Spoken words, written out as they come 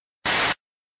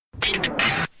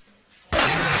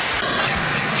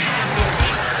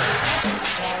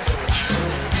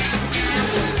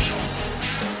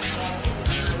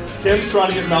Tim's trying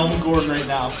to get Melvin Gordon right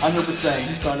now. 100%.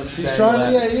 He's trying to. He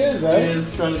is, right? He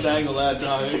is trying to dangle that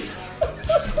dog. He's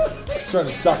trying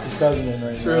to suck his cousin in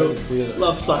right now. True.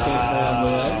 Love sucking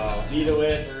family. Eat it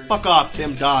with. Fuck off,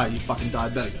 Tim. Die. You fucking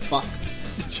diabetic. Fuck.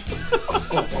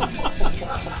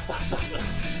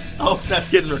 Oh, that's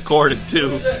getting recorded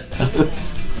too.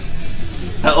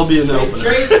 That'll be in the opener.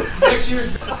 Next year.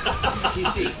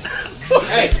 TC.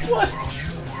 Hey. What?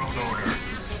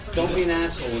 Don't be an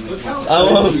asshole when you come. I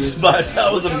won't, but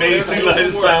that was amazing that I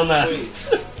just found that.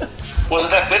 Was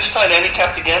it that bitch tight end he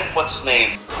kept again? What's his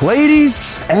name?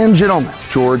 Ladies and gentlemen,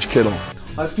 George Kittle.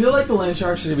 I feel like the Land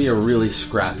Sharks are going to be a really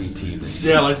scrappy team this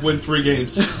year. Yeah, like win 3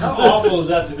 games. How awful is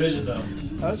that division, though?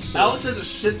 Alex has a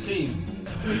shit team.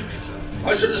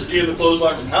 I should have just gave the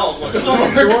clothesline from Alex. He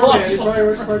probably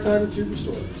works part-time at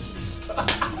Superstore.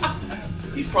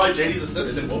 He's probably JD's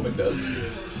assistant. Woman does.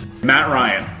 Matt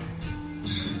Ryan.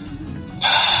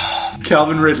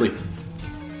 Calvin Ridley.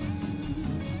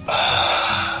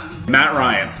 Matt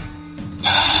Ryan.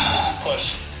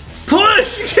 Push.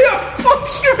 Push! Yeah,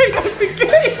 push right out the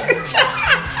gate!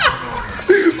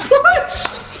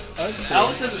 Push!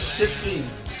 Alex has a shit team.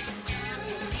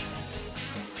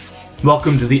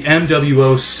 Welcome to the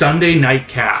MWO Sunday Night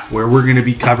Cap, where we're going to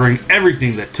be covering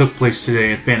everything that took place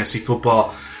today in fantasy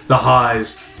football. The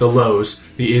highs, the lows,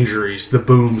 the injuries, the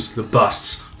booms, the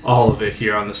busts, all of it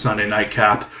here on the Sunday Night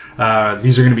Cap.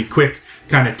 These are going to be quick,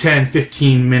 kind of 10,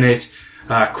 15 minute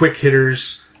quick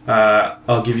hitters.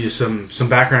 I'll give you some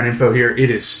background info here. It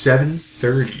is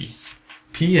 7:30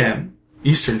 p.m.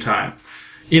 Eastern Time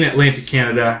in Atlantic,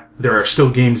 Canada. There are still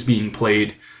games being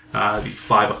played. The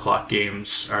 5 o'clock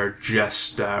games are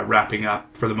just wrapping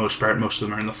up for the most part. Most of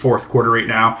them are in the fourth quarter right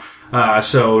now.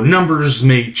 So numbers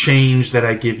may change that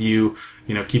I give you.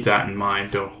 You know, keep that in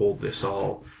mind. Don't hold this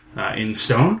all in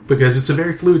stone because it's a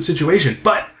very fluid situation.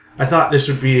 But I thought this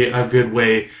would be a good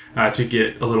way to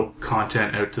get a little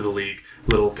content out to the league.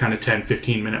 A little kind of 10,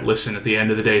 15 minute listen at the end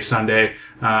of the day Sunday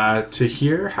to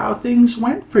hear how things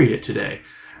went for you today.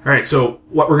 All right, so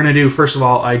what we're going to do, first of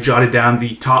all, I jotted down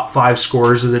the top 5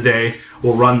 scorers of the day.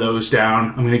 We'll run those down.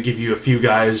 I'm going to give you a few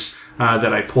guys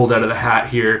that I pulled out of the hat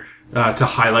here to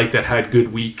highlight that had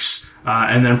good weeks.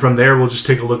 And then from there, we'll just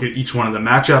take a look at each one of the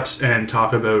matchups and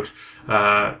talk about,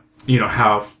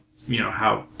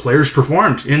 how players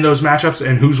performed in those matchups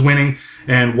and who's winning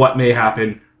and what may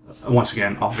happen. Once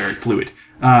again, all very fluid.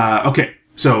 Okay,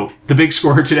 so the big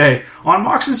scorer today on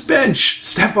Mox's bench,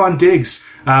 Stephon Diggs.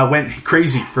 Went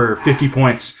crazy for 50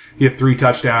 points. He had 3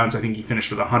 touchdowns. I think he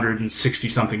finished with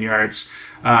 160-something yards.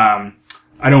 I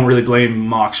don't really blame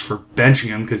Mox for benching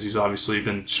him because he's obviously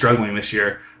been struggling this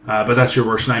year. But that's your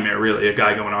worst nightmare, really, a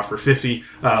guy going off for 50.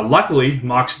 Luckily,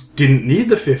 Mox didn't need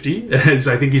the 50, as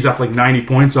I think he's up like 90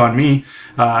 points on me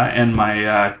and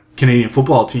my Canadian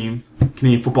Football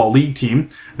League team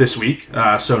this week.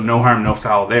 So no harm, no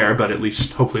foul there, but at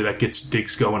least hopefully that gets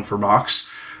Diggs going for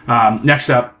Mox. Next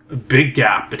up, a big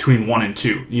gap between 1 and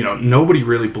 2. You know, nobody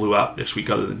really blew up this week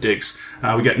other than Diggs.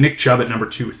 We got Nick Chubb at number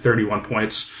 2 with 31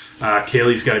 points.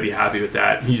 Kaylee's got to be happy with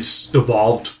that. He's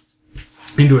evolved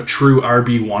into a true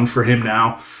RB1 for him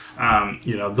now.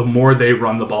 The more they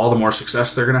run the ball, the more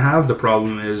success they're going to have. The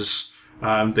problem is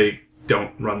they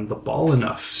don't run the ball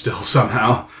enough still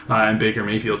somehow. And Baker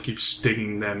Mayfield keeps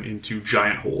digging them into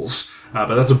giant holes.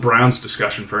 But that's a Browns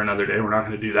discussion for another day. We're not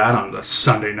going to do that on the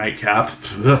Sunday Night Cap.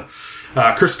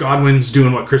 Chris Godwin's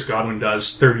doing what Chris Godwin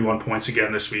does. 31 points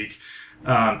again this week.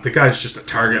 The guy's just a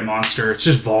target monster. It's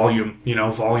just volume,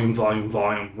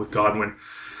 volume with Godwin.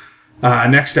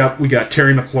 Next up, we got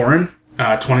Terry McLaurin,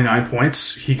 29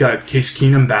 points. He got Case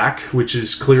Keenum back, which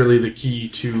is clearly the key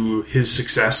to his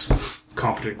success.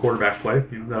 Competent quarterback play.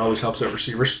 That always helps out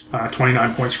receivers.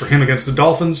 29 points for him against the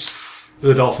Dolphins.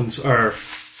 The Dolphins are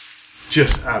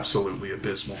just absolutely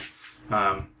abysmal.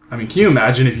 Can you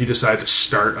imagine if you decide to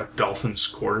start a Dolphins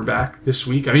quarterback this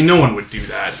week? I mean, no one would do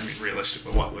that. I mean,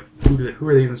 realistically, who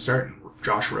are they even starting?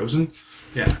 Josh Rosen?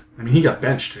 Yeah. I mean, he got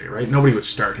benched today, right? Nobody would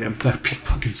start him. That'd be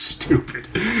fucking stupid.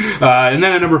 And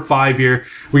then at number 5 here,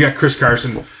 we got Chris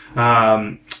Carson,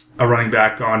 a running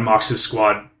back on Mox's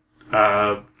squad.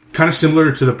 Kind of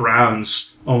similar to the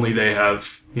Browns, only they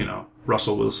have,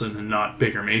 Russell Wilson and not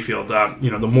Baker Mayfield.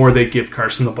 The more they give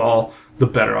Carson the ball, the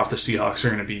better off the Seahawks are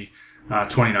going to be.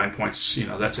 29 points,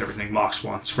 that's everything Mox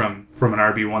wants from an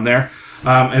RB1 there.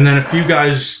 And then a few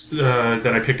guys that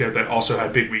I picked out that also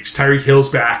had big weeks. Tyreek Hill's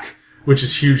back, which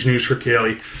is huge news for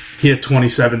Kaylee. He had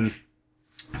 27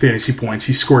 fantasy points.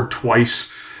 He scored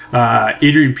twice.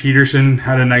 Adrian Peterson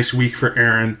had a nice week for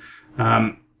Aaron.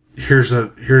 Here's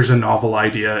a novel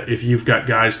idea. If you've got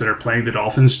guys that are playing the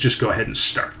Dolphins, just go ahead and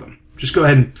start them. just go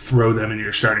ahead and throw them into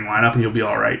your starting lineup and you'll be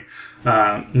all right.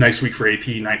 Nice week for AP,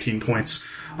 19 points.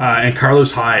 And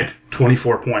Carlos Hyde,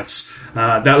 24 points.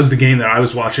 That was the game that I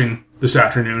was watching this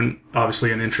afternoon.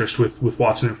 Obviously an interest with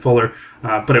Watson and Fuller.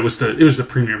 But it was the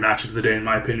premier match of the day, in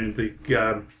my opinion.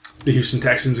 The Houston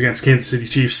Texans against Kansas City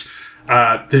Chiefs.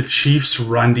 The Chiefs'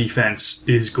 run defense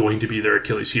is going to be their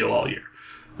Achilles heel all year.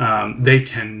 They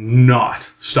cannot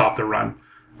stop the run.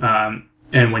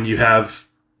 And when you have,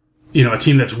 a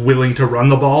team that's willing to run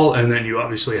the ball, and then you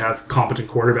obviously have competent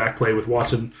quarterback play with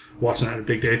Watson. Watson had a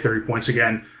big day, 30 points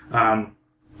again.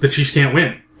 The Chiefs can't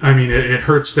win. I mean, it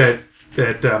hurts that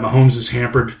Mahomes is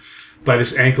hampered by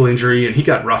this ankle injury, and he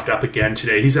got roughed up again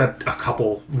today. He's had a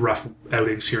couple rough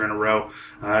outings here in a row.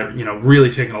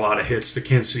 Really taking a lot of hits. The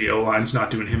Kansas City O-line's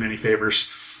not doing him any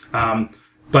favors.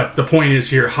 But the point is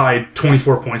here, Hyde,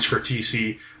 24 points for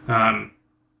TC.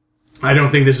 I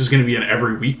don't think this is going to be an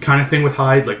every week kind of thing with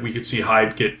Hyde. Like, we could see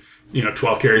Hyde get,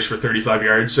 12 carries for 35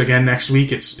 yards again next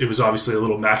week. It was obviously a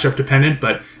little matchup dependent,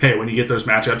 but hey, when you get those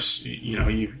matchups,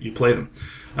 you play them.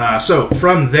 So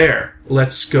from there,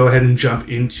 let's go ahead and jump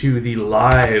into the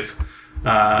live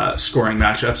scoring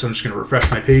matchups. I'm just going to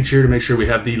refresh my page here to make sure we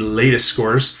have the latest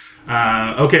scores.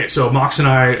 Okay, so Mox and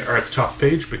I are at the top of the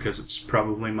page because it's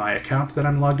probably my account that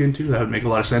I'm logged into. That would make a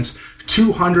lot of sense.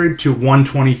 200 to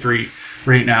 123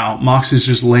 right now. Mox is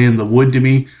just laying the wood to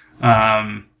me.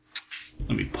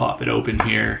 Let me pop it open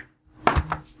here.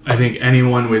 I think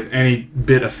anyone with any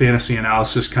bit of fantasy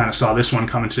analysis kind of saw this one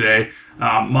coming today.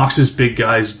 Mox's big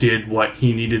guys did what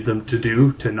he needed them to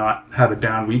do to not have a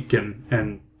down week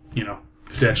and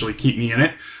potentially keep me in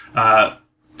it.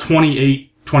 28,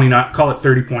 29, call it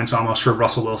 30 points almost for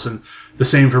Russell Wilson. The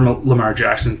same for Lamar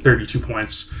Jackson, 32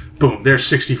 points. Boom, there's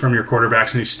 60 from your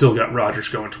quarterbacks, and he's still got Rodgers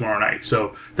going tomorrow night.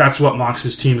 So that's what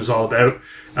Mox's team is all about,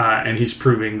 and he's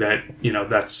proving that,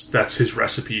 that's his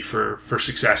recipe for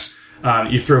success.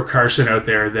 You throw Carson out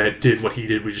there that did what he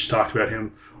did. We just talked about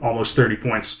him, almost 30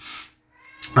 points.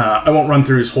 I won't run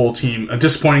through his whole team. A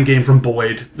disappointing game from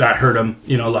Boyd. That hurt him.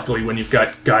 Luckily when you've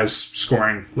got guys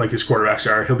scoring like his quarterbacks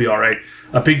are, he'll be all right.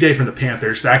 A big day from the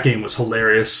Panthers. That game was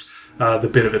hilarious. The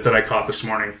bit of it that I caught this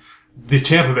morning. The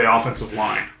Tampa Bay offensive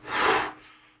line.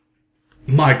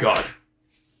 My God.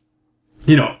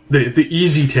 The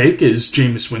easy take is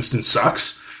Jameis Winston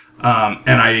sucks.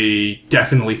 And I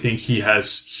definitely think he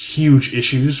has huge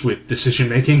issues with decision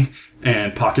making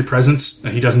and pocket presence.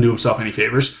 And he doesn't do himself any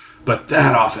favors. But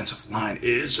that offensive line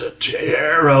is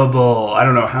terrible. I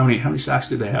don't know how many sacks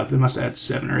did they have. They must have had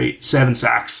 7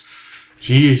 sacks.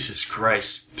 Jesus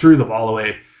Christ. Threw the ball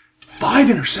away. 5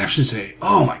 interceptions today.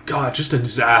 Oh my God, just a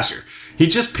disaster. He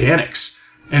just panics.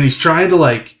 And he's trying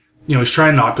to he's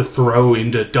trying not to throw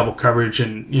into double coverage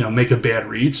and, make a bad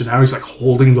read. So now he's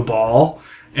holding the ball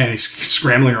and he's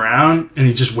scrambling around and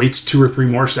he just waits 2 or 3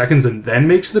 more seconds and then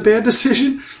makes the bad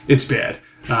decision. It's bad.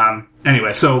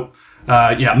 Anyway, so,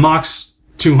 Mox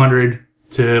 200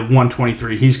 to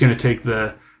 123. He's going to take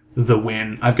the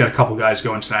win. I've got a couple guys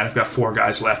going tonight. I've got 4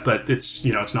 guys left, but it's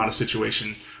not a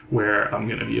situation where I'm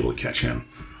going to be able to catch him.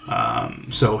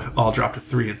 So I'll drop to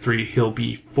 3-3. He'll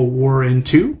be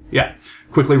 4-2. Yeah.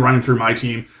 Quickly running through my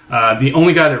team. The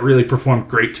only guy that really performed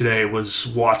great today was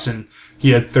Watson. He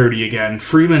had 30 again.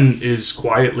 Freeman is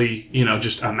quietly,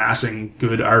 just amassing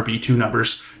good RB2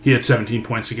 numbers. He had 17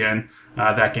 points again.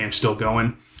 That game's still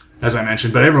going, as I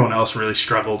mentioned, but everyone else really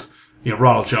struggled.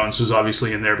 Ronald Jones was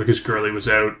obviously in there because Gurley was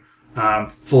out.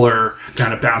 Fuller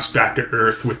kind of bounced back to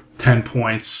earth with 10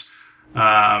 points.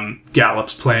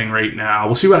 Gallup's playing right now.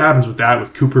 We'll see what happens with that,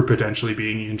 with Cooper potentially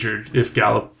being injured if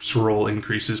Gallup's role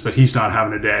increases, but he's not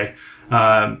having a day.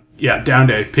 Down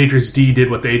day. Patriots D did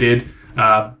what they did,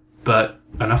 but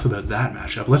enough about that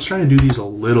matchup. Let's try and do these a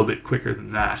little bit quicker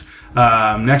than that.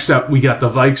 Next up, we got the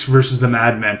Vikes versus the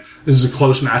Madmen. This is a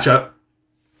close matchup.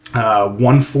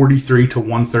 143 to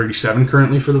 137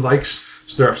 currently for the Vikes.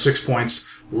 So they're up 6 points.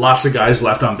 Lots of guys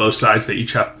left on both sides. They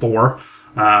each have 4.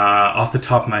 Off the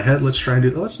top of my head, let's not do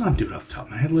it off the top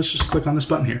of my head. Let's just click on this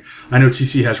button here. I know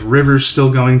TC has Rivers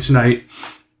still going tonight.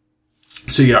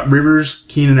 So you got Rivers,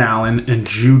 Keenan Allen, and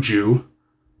Juju,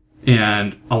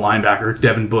 and a linebacker,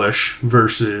 Devin Bush,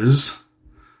 versus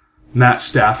Matt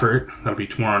Stafford. That'll be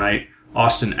tomorrow night.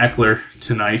 Austin Eckler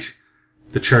tonight.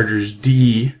 The Chargers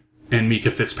D, and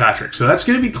Mika Fitzpatrick. So that's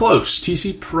going to be close.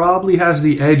 TC probably has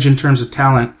the edge in terms of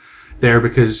talent there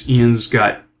because Ian's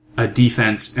got a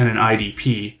defense and an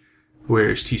IDP,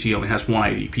 whereas TC only has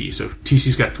 1 IDP. So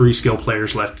TC's got 3 skill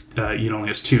players left. Ian only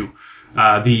has 2.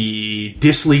 The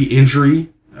Disley injury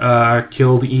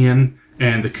killed Ian,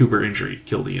 and the Cooper injury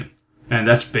killed Ian. And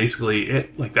that's basically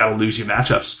it. Like, that'll lose you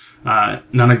matchups.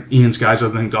 None of Ian's guys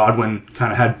other than Godwin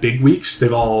kind of had big weeks.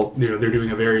 They've all, they're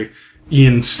doing a very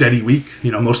Ian steady week.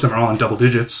 Most of them are all in double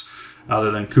digits,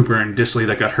 other than Cooper and Disley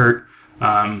that got hurt.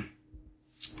 And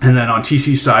then on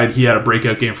TC's side, he had a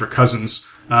breakout game for Cousins.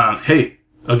 Hey,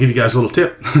 I'll give you guys a little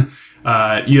tip.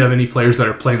 You have any players that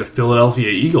are playing the Philadelphia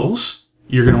Eagles,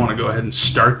 you're going to want to go ahead and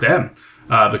start them,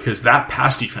 because that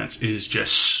pass defense is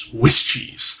just Swiss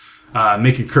cheese,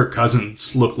 making Kirk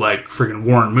Cousins look like friggin'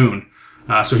 Warren Moon.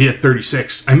 So he had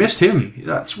 36. I missed him.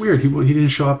 That's weird. He didn't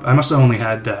show up. I must have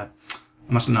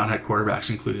not had quarterbacks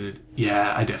included.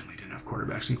 Yeah, I definitely didn't have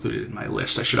quarterbacks included in my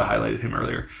list. I should have highlighted him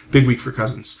earlier. Big week for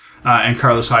Cousins. And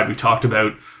Carlos Hyde, we talked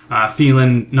about.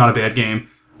 Thielen, not a bad game.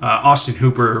 Austin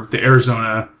Hooper, the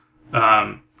Arizona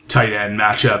tight end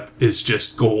matchup is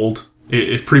just gold.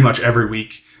 It's pretty much every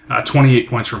week. 28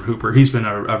 points from Hooper. He's been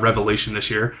a revelation this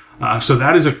year. So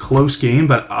that is a close game,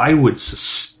 but I would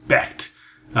suspect,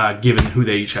 given who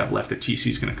they each have left, that TC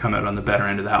is going to come out on the better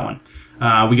end of that one.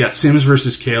 We got Sims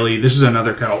versus Caley. This is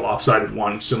another kind of lopsided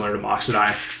one, similar to Mox and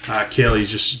I.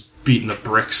 Caley's just beating the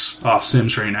bricks off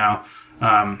Sims right now.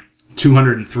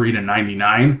 203 to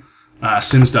 99.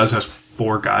 Sims does have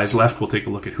 4 guys left. We'll take a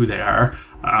look at who they are.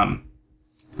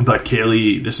 But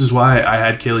Caley, this is why I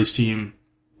had Caley's team,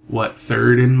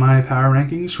 third in my power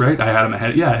rankings, right? I had him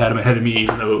ahead of me,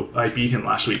 even though I beat him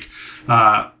last week.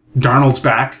 Darnold's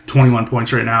back, 21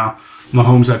 points right now.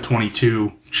 Mahomes at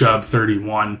 22, Chubb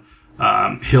 31.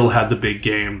 Hill had the big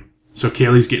game. So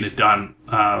Caley's getting it done.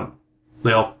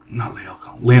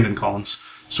 Landon Collins,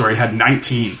 had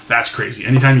 19. That's crazy.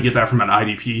 Anytime you get that from an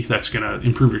IDP, that's going to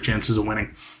improve your chances of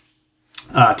winning.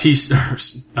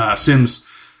 Sims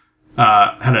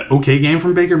had an okay game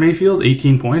from Baker Mayfield,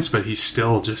 18 points, but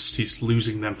he's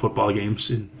losing them football games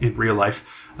in real life.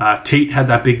 Tate had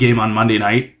that big game on Monday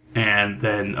night, and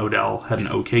then Odell had an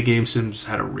okay game. Sims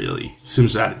had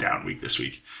a down week this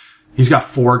week. He's got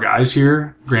 4 guys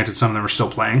here. Granted, some of them are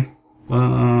still playing.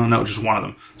 No, just one of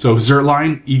them. So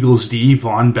Zerline, Eagles D,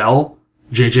 Von Bell,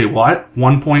 JJ Watt,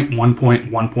 1 point, 1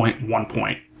 point, 1 point, 1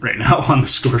 point right now on the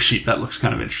score sheet. That looks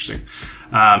kind of interesting.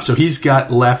 So he's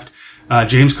got left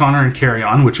James Conner and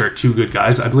Carry-On, which are 2 good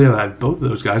guys. I believe I had both of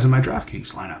those guys in my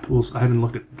DraftKings lineup. I haven't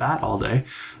looked at that all day.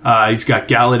 He's got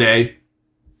Galladay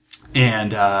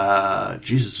and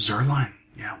Zerline.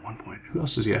 Yeah, 1 point. Who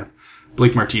else does he have?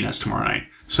 Blake Martinez tomorrow night.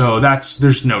 So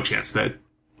there's no chance that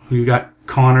we got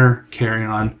Connor,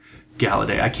 Carry-On,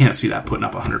 Galladay. I can't see that putting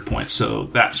up 100 points. So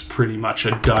that's pretty much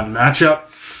a done matchup.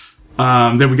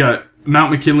 Then we got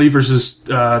Mount McKinley versus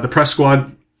the press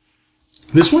squad.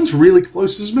 This one's really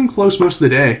close. This has been close most of the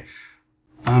day.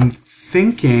 I'm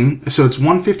thinking, so it's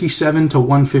 157 to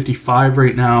 155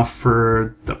 right now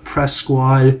for the press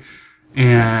squad,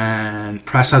 and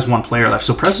press has 1 player left.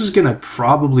 So press is going to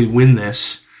probably win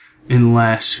this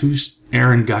unless, who's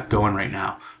Aaron got going right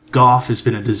now? Goff has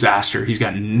been a disaster. He's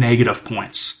got negative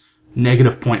points,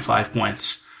 negative 0.5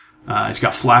 points. He's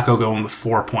got Flacco going with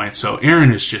 4 points. So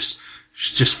Aaron is just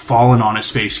fallen on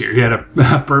his face here. He had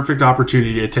a perfect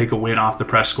opportunity to take a win off the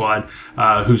press squad,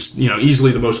 who's,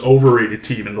 easily the most overrated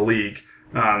team in the league.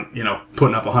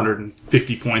 Putting up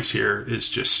 150 points here is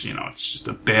just, it's just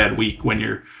a bad week when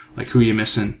you're like, who are you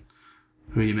missing?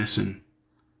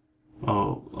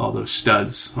 Oh, all those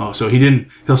studs. Oh, so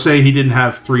he'll say he didn't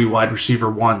have 3 wide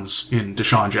receiver ones in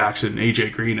Deshaun Jackson,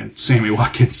 AJ Green, and Sammy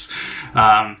Watkins.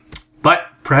 But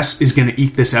Press is going to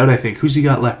eke this out, I think. Who's he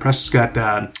got left? Press has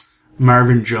got,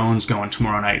 Marvin Jones going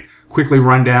tomorrow night. Quickly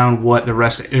run down what the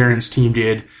rest of Aaron's team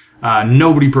did.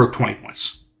 Nobody broke 20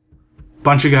 points.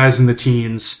 Bunch of guys in the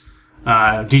teens.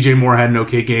 DJ Moore had an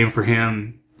okay game for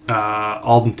him.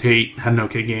 Alden Tate had an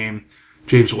okay game.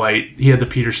 James White, he had the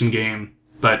Peterson game,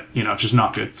 but, just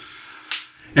not good.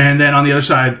 And then on the other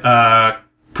side,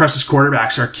 Press's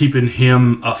quarterbacks are keeping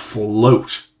him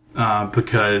afloat,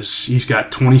 because he's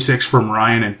got 26 from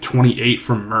Ryan and 28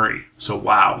 from Murray. So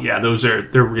wow. Yeah,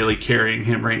 they're really carrying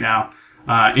him right now.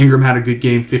 Ingram had a good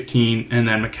game, 15, and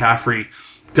then McCaffrey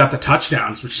got the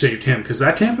touchdowns, which saved him, because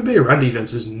that Tampa Bay run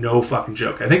defense is no fucking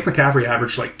joke. I think McCaffrey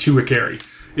averaged 2 a carry.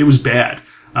 It was bad.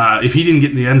 If he didn't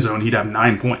get in the end zone, he'd have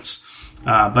 9 points.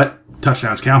 But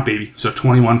touchdowns count, baby. So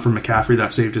 21 from McCaffrey,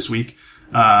 that saved his week.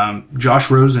 Josh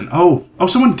Rosen. Oh,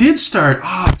 someone did start.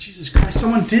 Oh, Jesus Christ.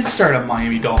 Someone did start a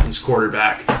Miami Dolphins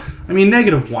quarterback. I mean,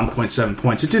 negative 1.7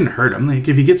 points. It didn't hurt him.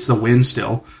 If he gets the win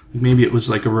still, maybe it was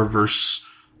a reverse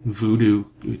voodoo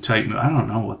type. I don't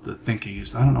know what the thinking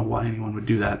is. I don't know why anyone would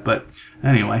do that. But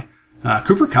anyway,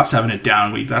 Cooper Kupp's having a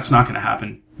down week. That's not going to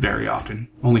happen very often.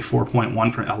 Only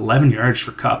 4.1 for 11 yards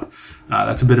for Kupp.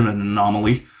 That's a bit of an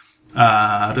anomaly.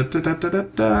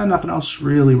 Nothing else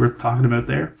really worth talking about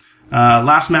there.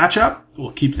 Last matchup,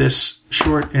 we'll keep this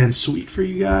short and sweet for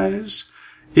you guys,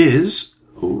 is,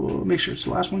 make sure it's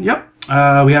the last one. Yep.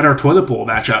 We had our toilet bowl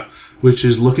matchup, which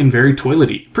is looking very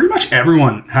toilety. Pretty much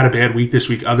everyone had a bad week this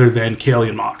week other than Kaylee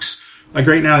and Mox. Like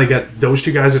right now, they got those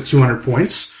two guys at 200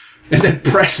 points, and then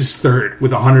Press is third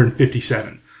with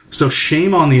 157. So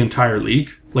shame on the entire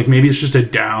league. Like maybe it's just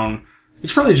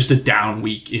it's probably just a down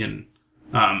week in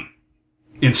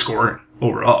scoring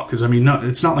overall. Cause I mean, no,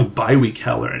 it's not like bye week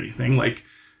hell or anything. Like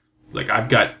I've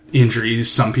got injuries.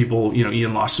 Some people,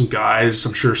 Ian lost some guys.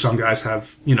 I'm sure some guys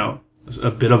have,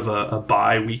 a bit of a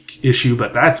bye week issue,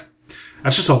 but that's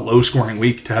just a low scoring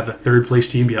week to have the third place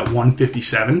team be at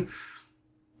 157.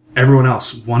 Everyone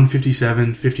else,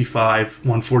 157, 55,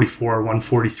 144,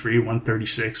 143,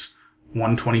 136,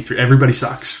 123. Everybody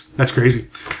sucks. That's crazy.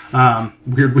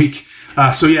 Weird week.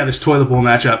 So yeah, this toilet bowl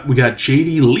matchup, we got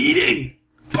JD leading.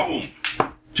 Boom.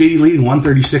 JD leading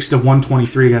 136 to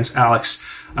 123 against Alex.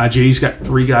 JD's got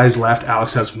 3 guys left.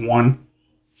 Alex has 1.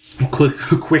 We'll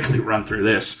quickly run through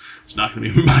this. There's not going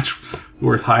to be much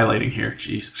worth highlighting here.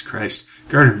 Jesus Christ.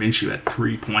 Gardner Minshew had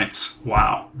 3 points.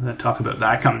 Wow. Talk about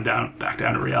that coming back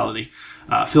down to reality.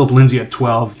 Philip Lindsay had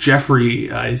 12. Jeffrey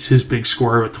is his big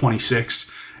scorer with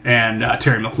 26. And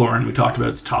Terry McLaurin, we talked about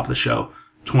at the top of the show,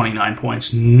 29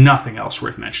 points. Nothing else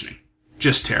worth mentioning.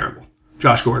 Just terrible.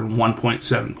 Josh Gordon,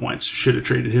 1.7 points. Should have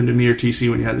traded him to me or TC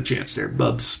when you had the chance there,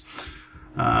 bubs.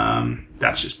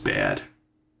 That's just bad.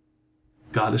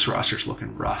 God, this roster's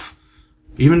looking rough.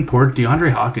 Even poor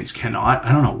DeAndre Hopkins cannot.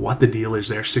 I don't know what the deal is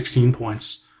there. 16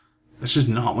 points. That's just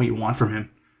not what you want from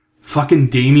him. Fucking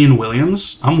Damian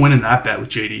Williams. I'm winning that bet with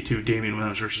JD too. Damian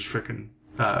Williams versus freaking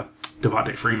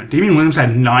Devontae Freeman. Damian Williams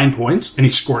had 9 points and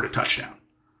he scored a touchdown.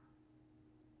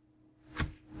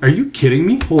 Are you kidding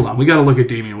me? Hold on. We got to look at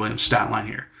Damian Williams' stat line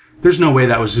here. There's no way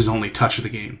that was his only touch of the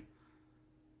game.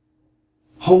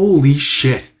 Holy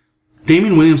shit.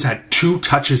 Damian Williams had 2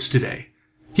 touches today.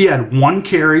 He had 1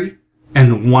 carry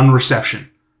and 1 reception.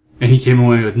 And he came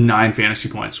away with 9 fantasy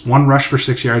points. 1 rush for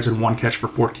 6 yards and 1 catch for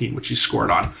 14, which he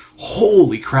scored on.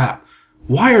 Holy crap.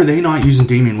 Why are they not using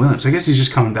Damian Williams? I guess he's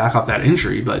just coming back off that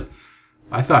injury, but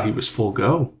I thought he was full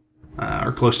go.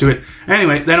 Or close to it.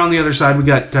 Anyway, then on the other side, we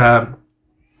got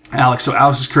Alex. So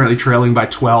Alex is currently trailing by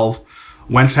 12.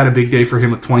 Wentz had a big day for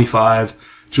him with 25.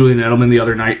 Julian Edelman the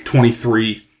other night,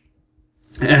 23.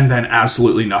 And then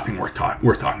absolutely nothing worth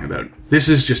talking about. This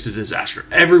is just a disaster.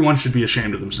 Everyone should be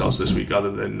ashamed of themselves this week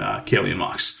other than Kaylee and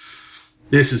Mox.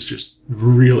 This is just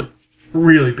really,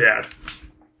 really bad.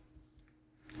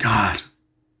 God.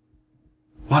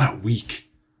 What a week.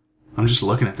 I'm just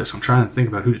looking at this. I'm trying to think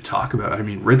about who to talk about. I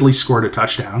mean, Ridley scored a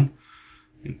touchdown.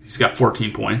 He's got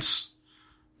 14 points.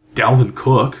 Dalvin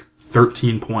Cook,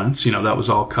 13 points. That was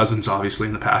all Cousins, obviously,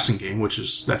 in the passing game,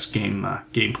 that's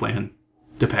game plan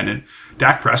dependent.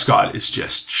 Dak Prescott is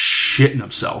just shitting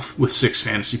himself with 6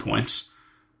 fantasy points.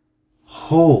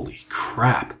 Holy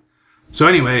crap. So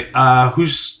anyway, Aaron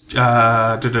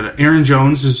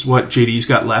Jones is what JD's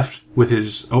got left with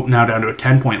his, now down to a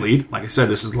 10-point lead. Like I said,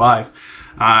 this is live.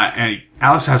 And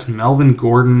Alice has Melvin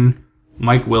Gordon,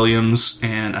 Mike Williams,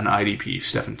 and an IDP,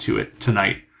 Stephen Tuitt,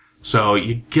 tonight. So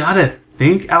you gotta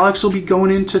think Alex will be going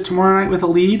into tomorrow night with a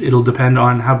lead. It'll depend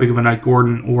on how big of a night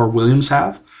Gordon or Williams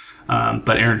have.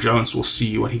 But Aaron Jones, we'll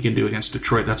see what he can do against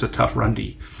Detroit. That's a tough run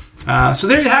D. So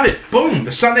there you have it. Boom.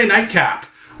 The Sunday nightcap.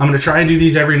 I'm going to try and do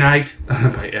these every night.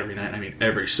 By every night, I mean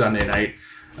every Sunday night.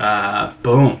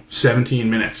 Boom. 17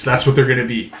 minutes. That's what they're going to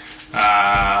be.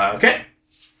 Okay.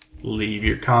 Leave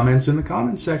your comments in the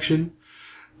comments section.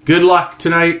 Good luck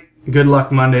tonight. Good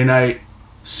luck Monday night.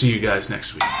 See you guys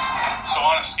next week. So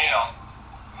on a scale,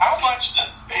 how much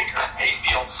does Baker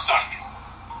Mayfield suck?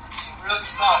 Really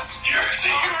sucks. He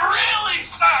really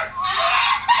sucks.